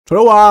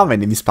Hello, my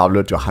name is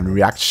Pablo Johan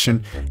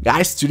Reaction.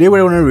 Guys, today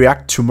we're gonna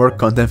react to more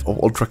content of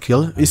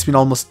ULTRAKILL. It's been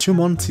almost 2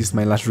 months since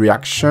my last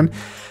reaction,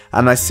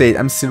 and I said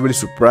I'm still really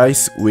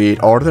surprised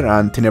with Order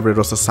and Tenebre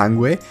Rosa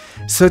Sangue.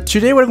 So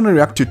today we're gonna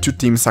react to 2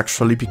 teams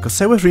actually, because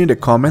I was reading the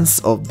comments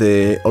of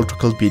the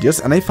ULTRAKILL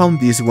videos and I found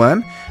this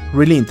one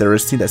really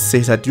interesting that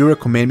says that you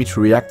recommend me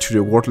to react to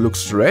The World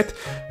Looks Red,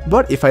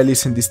 but if I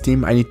listen this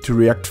team I need to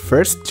react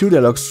first to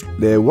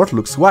The World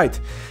Looks White.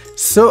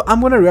 So I'm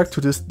gonna react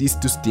to these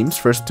 2 teams,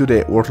 first to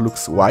The World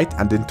Looks White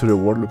and then to The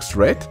World Looks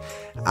Red.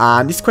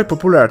 And it's quite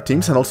popular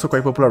teams and also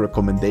quite popular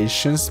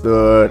recommendations,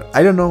 but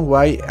I don't know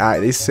why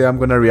they say I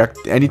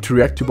need to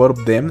react to both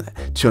of them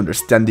to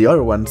understand the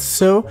other one.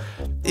 So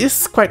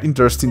it's quite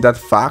interesting that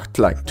fact,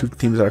 like 2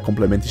 teams are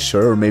complement each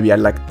other, or maybe I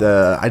like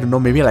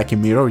maybe I like a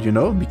mirror, you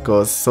know,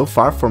 because so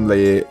far from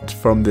the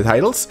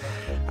titles,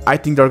 I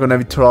think they're gonna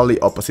be totally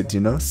opposite, you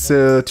know.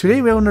 So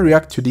today we're gonna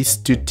react to these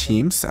 2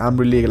 teams. I'm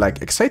really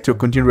excited to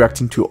continue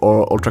reacting to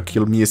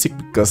ULTRAKILL music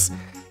because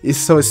it's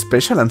so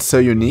special and so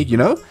unique, you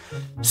know.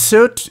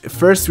 So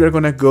first we're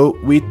gonna go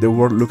with The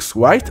World Looks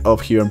White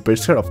of Here and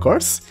Perser, of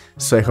course.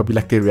 So I hope you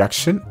like the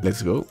reaction.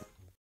 Let's go.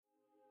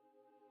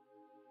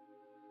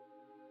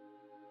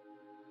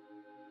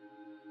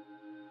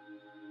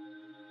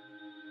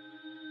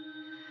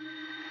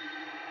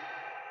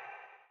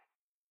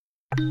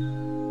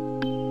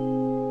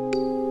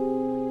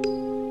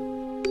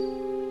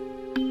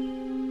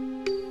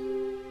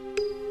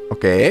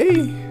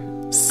 Okay,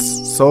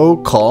 so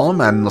calm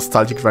and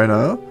nostalgic right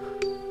now.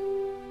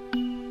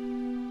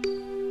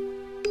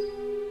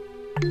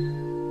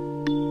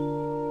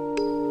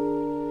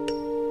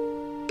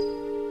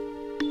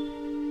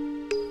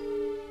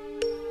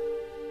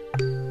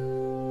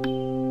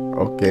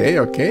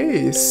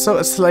 Okay, so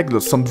it's like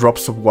some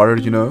drops of water,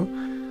 you know,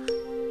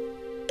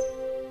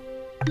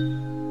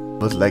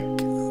 but like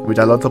with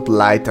a lot of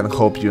light and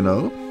hope, you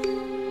know.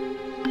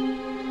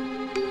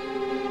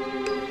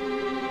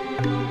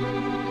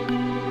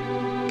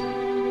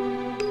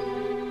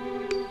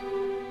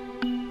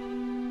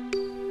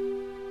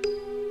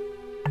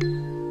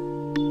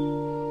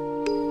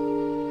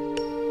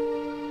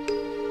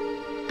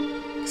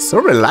 So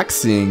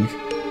relaxing,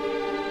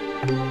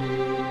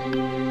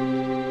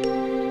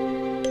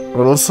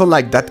 but also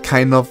like that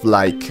kind of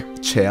like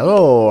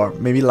cello, or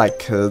maybe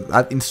like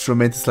that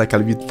instrument is like a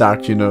little bit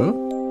dark, you know.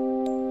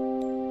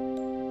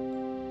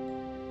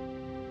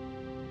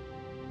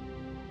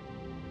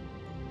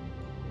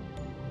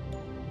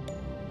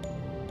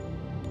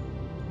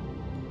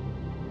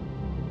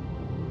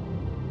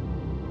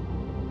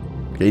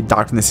 Okay,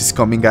 darkness is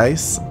coming,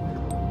 guys.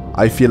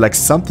 I feel like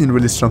something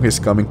really strong is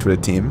coming to the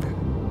team.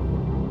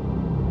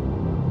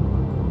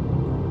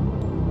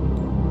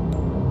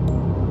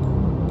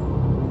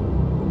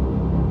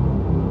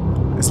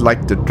 It's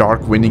like the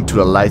dark winning to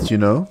the light, you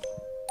know?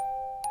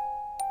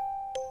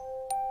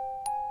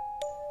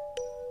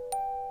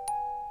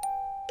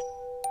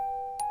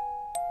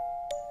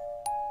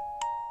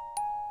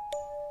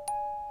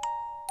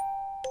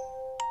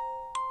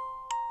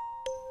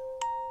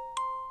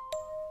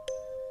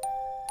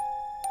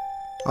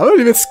 I'm a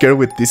little bit scared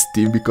with this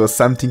team because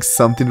something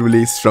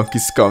really strong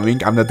is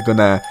coming. I'm not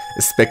gonna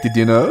expect it,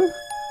 you know?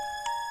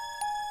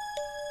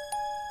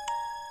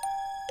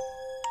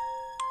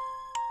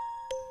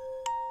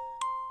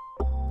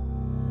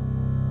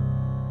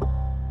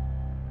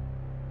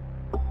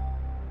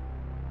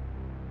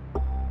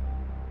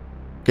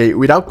 Okay,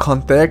 without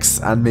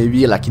context and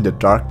maybe like in the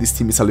dark, this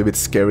team is a little bit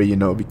scary, you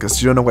know,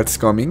 because you don't know what's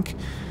coming.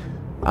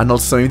 And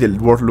also maybe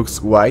The World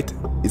Looks White.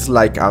 It's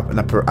like an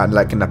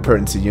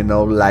appearance, you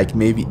know, like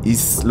maybe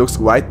it looks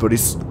white but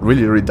it's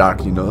really, really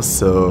dark, you know,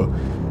 so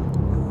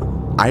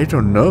I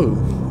don't know.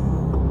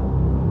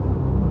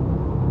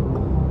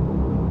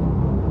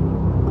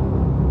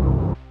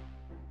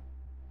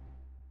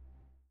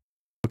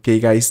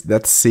 Okay guys,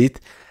 that's it.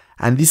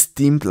 And this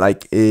team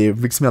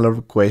brings me a lot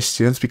of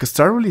questions because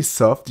they're really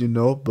soft, you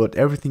know, but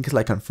everything is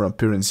like from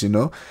appearance, you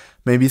know.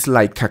 Maybe it's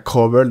like a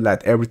cover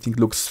that everything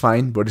looks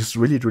fine, but it's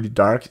really, really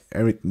dark.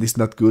 Everything is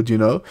not good, you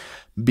know.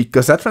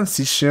 Because that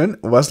transition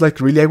was like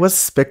really, I was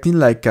expecting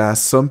like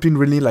something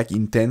really like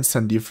intense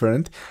and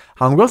different.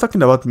 And we're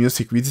talking about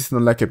music. This is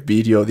not like a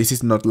video. This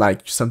is not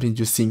like something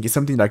you sing. It's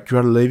something like you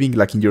are living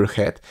like in your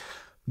head.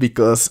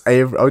 Because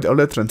all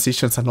the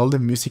transitions and all the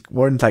music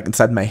weren't like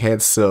inside my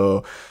head,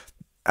 so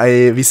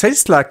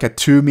besides like a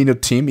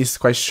 2-minute team, is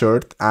quite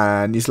short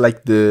and it's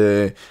like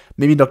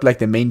maybe not like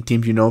the main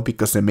team, you know,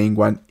 because the main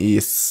one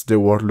is The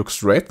World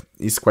Looks Red.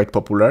 It's quite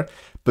popular,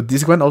 but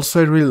this one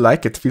also I really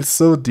like. It feels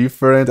so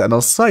different, and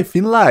also I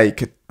feel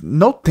like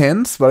not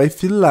tense, but I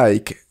feel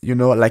like, you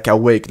know, like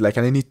awake, like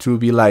I need to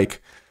be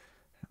like,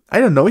 I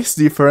don't know, it's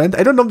different.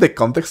 I don't know the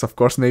context, of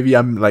course. Maybe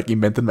I'm like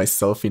invented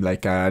myself in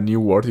like a new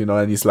word, you know,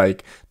 and it's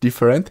like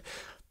different.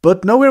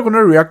 But now we're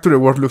gonna react to The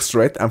World Looks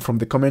Red, and from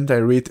the comment I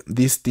read,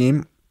 this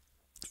team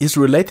is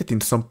related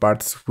in some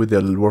parts with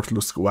The World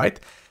Looks White.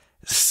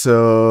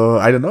 So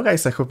I don't know,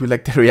 guys. I hope you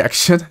like the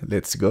reaction.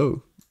 Let's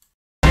go.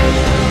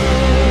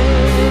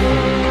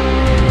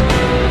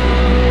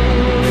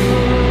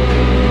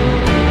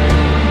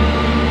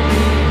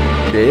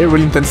 Okay,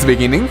 really intense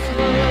beginning.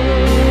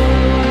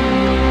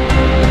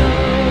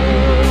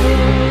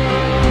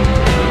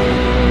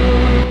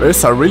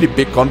 There's a really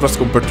big contrast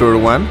compared to the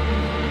one.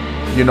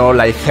 You know,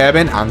 like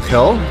heaven and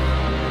hell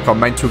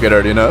combined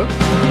together, you know?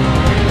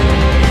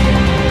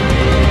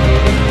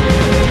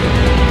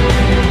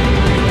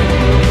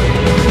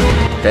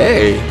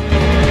 Okay.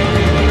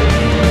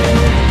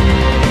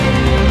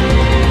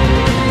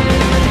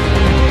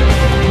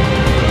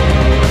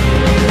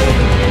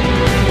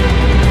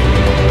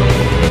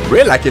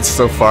 Really like it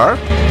so far.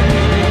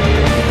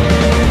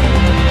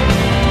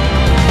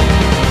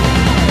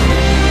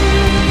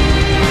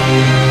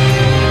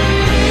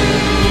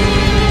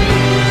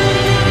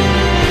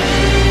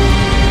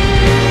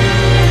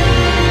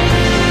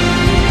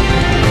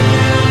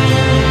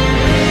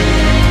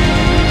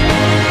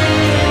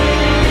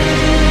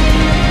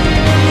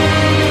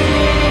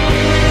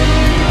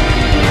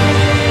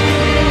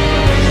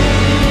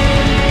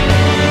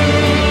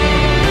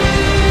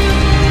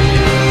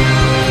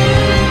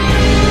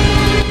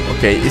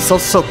 Okay, it's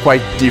also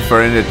quite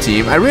different in the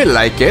team. I really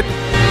like it.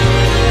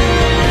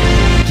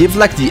 Gives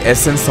like the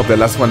essence of the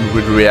last one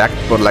with React,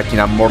 but like in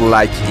a more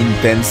like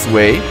intense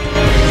way.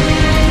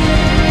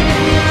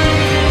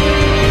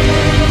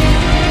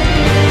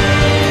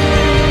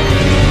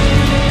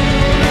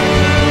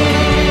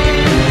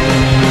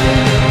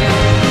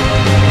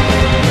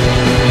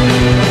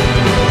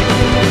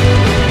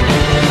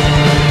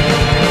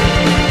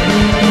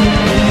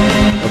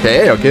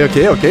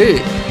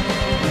 Okay.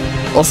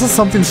 Also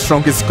something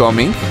strong is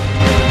coming.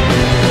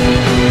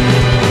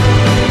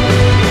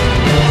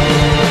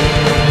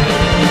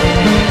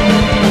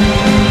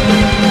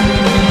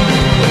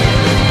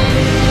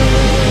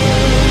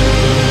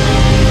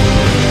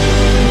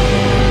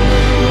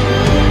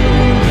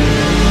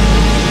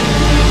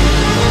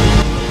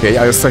 Okay,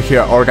 I also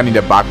hear organ in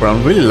the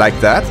background, really like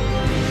that.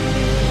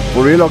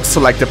 We really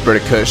also like the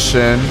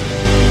percussion.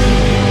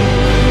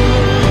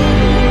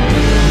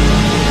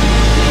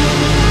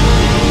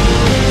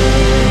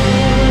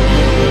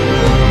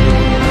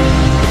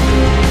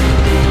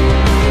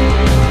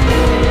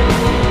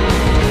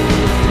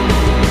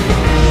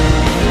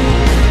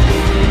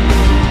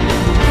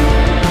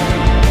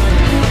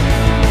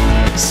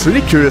 It's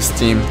really curious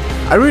team.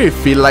 I really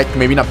feel like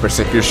maybe in a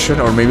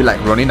persecution or maybe like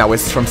running away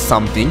from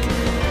something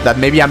that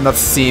maybe I'm not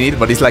seeing it,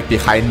 but it's like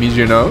behind me,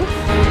 you know?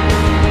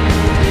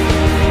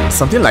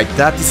 Something like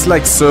that is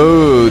like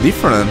so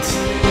different.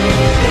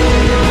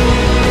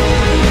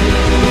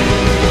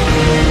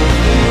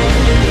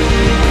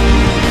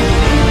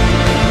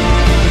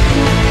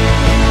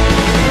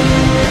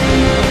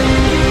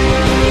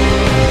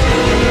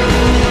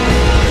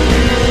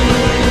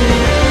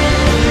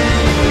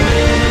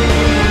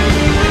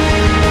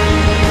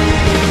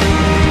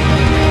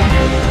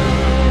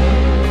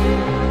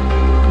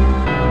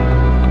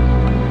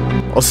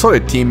 Also,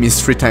 the team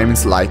is 3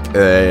 times like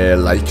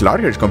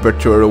larger compared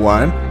to the other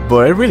one,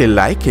 but I really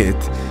like it.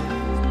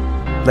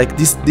 Like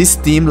this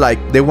team, like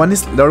the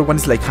other one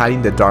is like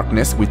hiding the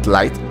darkness with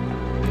light,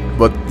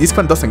 but this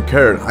one doesn't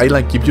care. I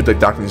like give you the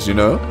darkness, you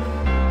know.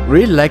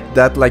 Really like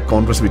that like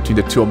contrast between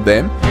the two of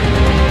them.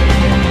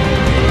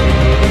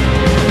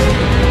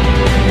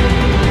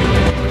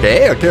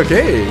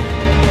 Okay.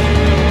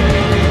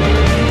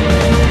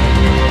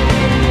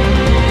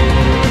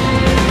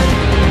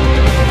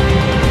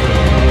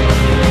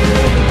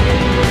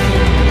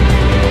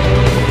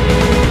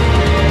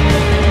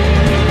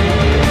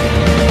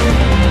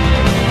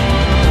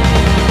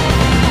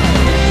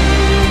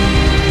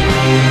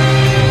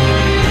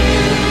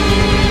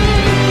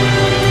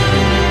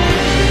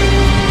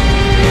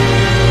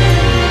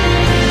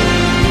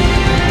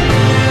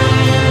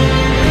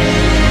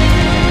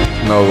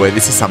 No way,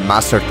 this is a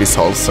masterpiece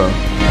also.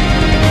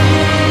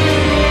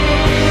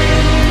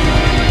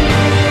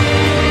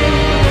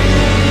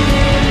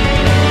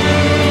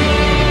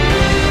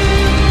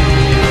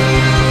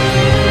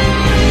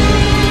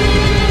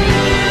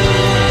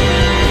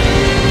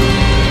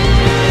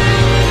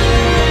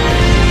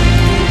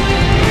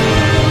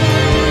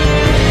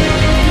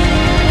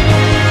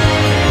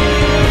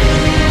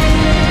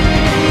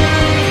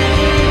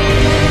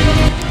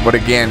 But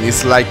again,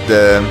 it's like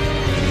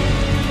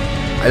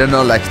I don't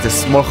know, like the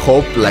small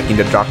hope like in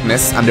the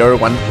darkness, and the other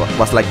one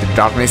was like the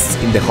darkness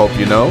in the hope,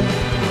 you know?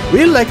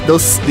 Really like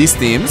these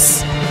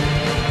themes.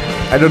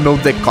 I don't know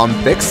the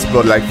context,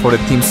 but like for the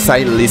team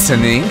side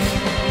listening,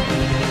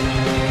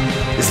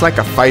 it's like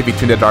a fight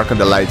between the dark and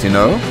the light, you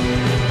know?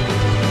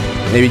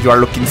 Maybe you are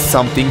looking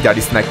something that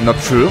is like not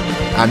true,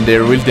 and the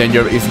real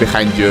danger is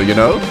behind you, you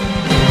know?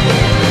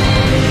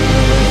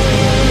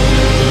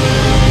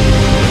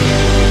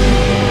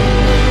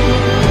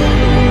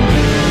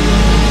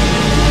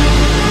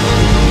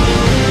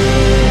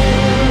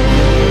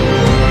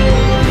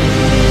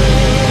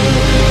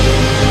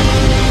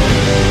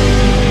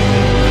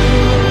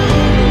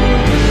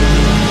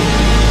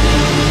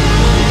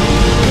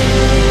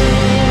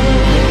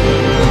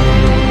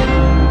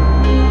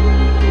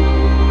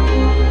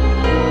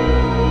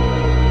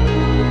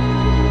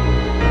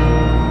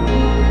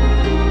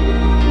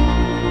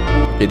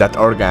 Okay, that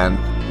organ.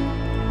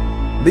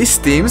 These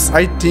themes,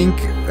 I think,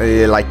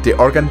 like the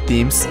organ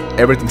themes,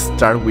 everything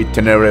started with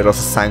Tenere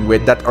Rosa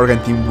Sangue. That organ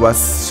theme was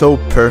so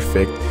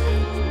perfect.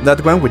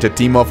 That one with the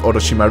theme of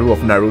Orochimaru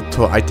of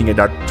Naruto, I think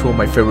that are two of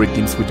my favorite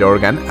themes with the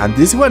organ. And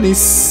this one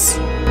is...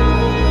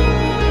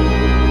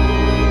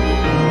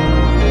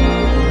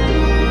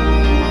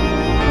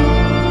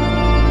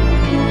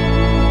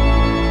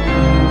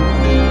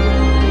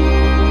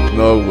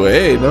 No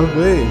way, no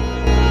way.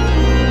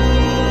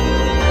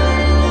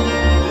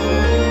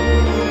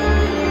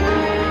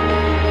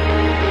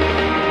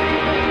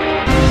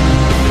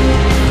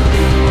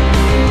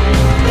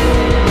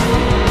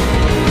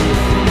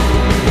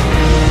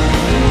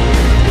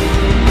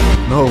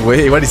 No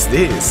way, what is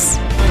this?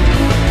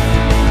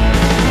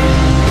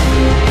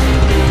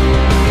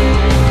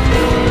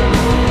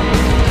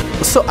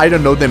 So I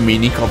don't know the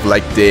meaning of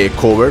like the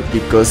cover,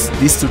 because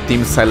these two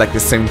teams are like the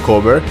same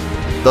cover.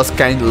 Those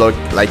kind look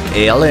like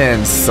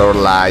aliens or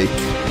like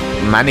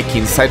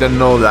mannequins, I don't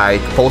know,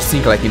 like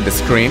posing like in the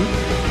screen.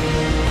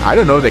 I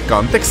don't know the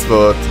context,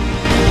 but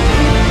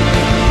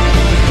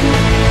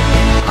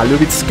a little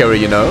bit scary,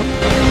 you know?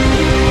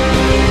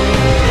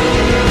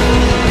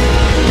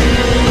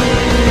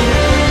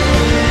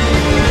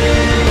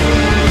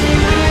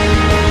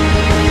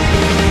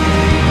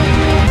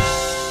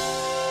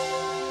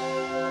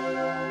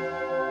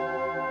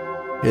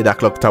 Yeah, that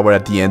clock tower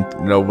at the end,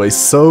 no way,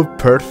 so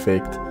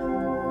perfect.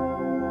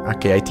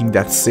 Okay, I think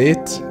that's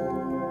it.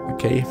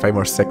 Okay, 5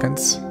 more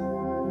seconds.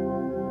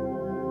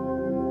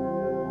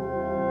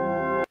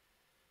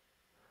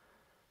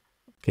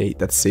 Okay,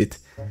 that's it.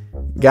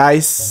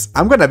 Guys,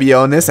 I'm gonna be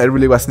honest, I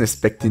really wasn't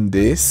expecting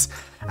this.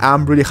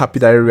 I'm really happy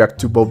that I react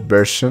to both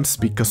versions,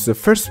 because the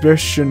first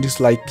version is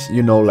like,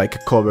 you know, like a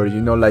cover, you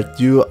know, like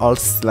you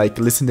also like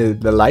listen to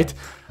the light,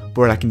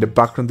 but like in the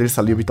background there's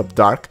a little bit of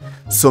dark.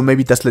 So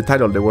maybe that's the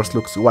title, the words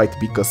looks white,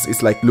 because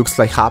it's like looks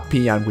like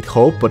happy and with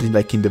hope, but in,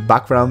 like in the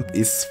background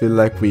it's feel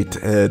like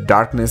with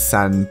darkness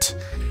and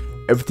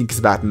everything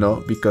is bad,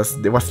 no?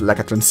 Because there was like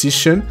a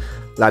transition,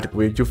 like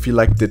where you feel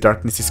like the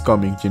darkness is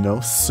coming, you know?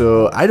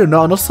 So I don't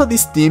know. And also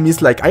this theme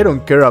is like, I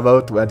don't care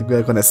about what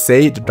we're gonna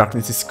say, the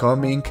darkness is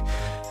coming.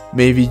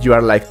 Maybe you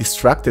are like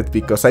distracted,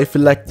 because I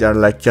feel like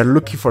you're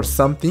looking for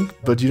something,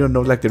 but you don't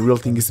know like the real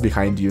thing is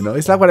behind you, know?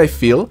 It's like what I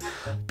feel,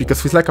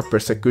 because it's like a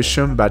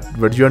persecution, but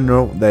where you don't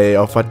know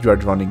of what you are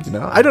running, you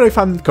know? I don't know if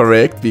I'm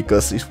correct,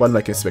 because it's what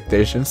like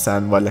expectations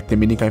and what like the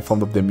meaning I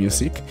found of the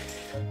music.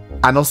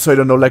 And also I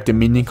don't know like the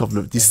meaning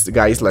of these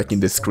guys like in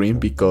the screen,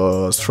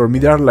 because for me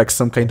they are like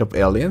some kind of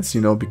aliens,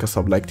 you know, because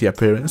of like the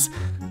appearance.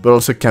 But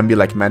also it can be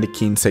like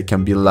mannequins, it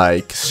can be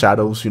like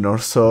shadows, you know.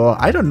 So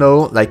I don't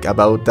know like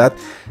about that.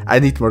 I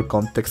need more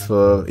context.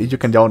 If you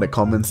can down in the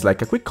comments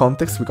like a quick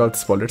context without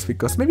spoilers,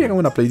 because maybe I'm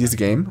gonna play this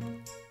game.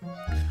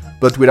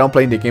 But without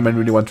playing the game, I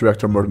really want to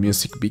react to more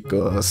music,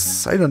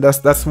 because I don't know,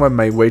 that's one of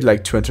my way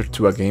like to enter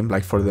to a game,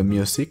 like for the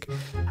music.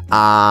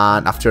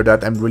 And after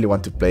that, I really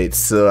want to play it.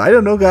 So I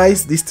don't know,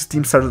 guys. These two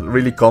teams are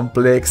really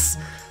complex,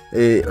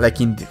 like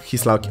in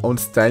his like own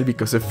style.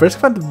 Because the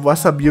first one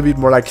was a little bit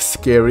more like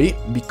scary,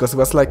 because it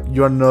was like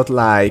you're not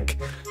like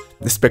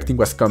expecting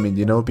what's coming,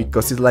 you know,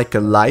 because it's like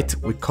a light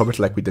we covered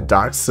like with the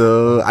dark.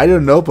 So I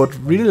don't know, but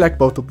really like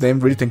both of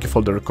them. Really thank you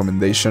for the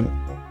recommendation.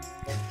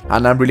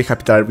 And I'm really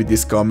happy that with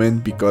this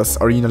comment, because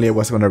originally I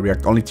was gonna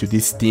react only to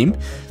this theme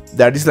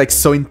that is like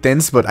so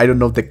intense, but I don't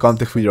know the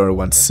context with the other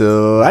one.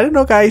 So I don't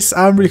know, guys.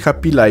 I'm really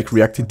happy like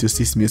reacting to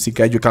this music,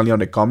 guys. You can leave on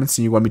the comments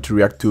if you want me to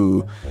react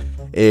to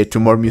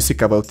more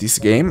music about this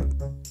game.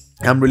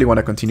 I really want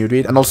to continue to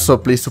it. And also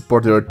please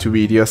support the other two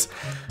videos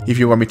if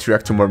you want me to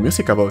react to more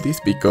music about this,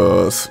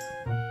 because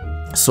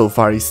so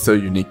far it's so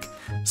unique.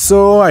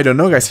 So I don't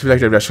know, guys. If you like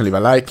the reaction, leave a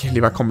like,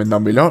 leave a comment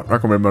down below,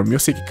 recommend more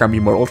music. It can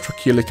be more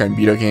ULTRAKILL, it can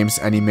be video games,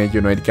 anime,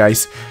 you know it,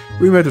 guys.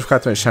 Remember to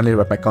subscribe to my channel,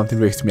 but my content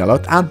really helps me a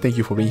lot, and thank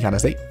you for being here, and I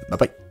say bye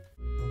bye.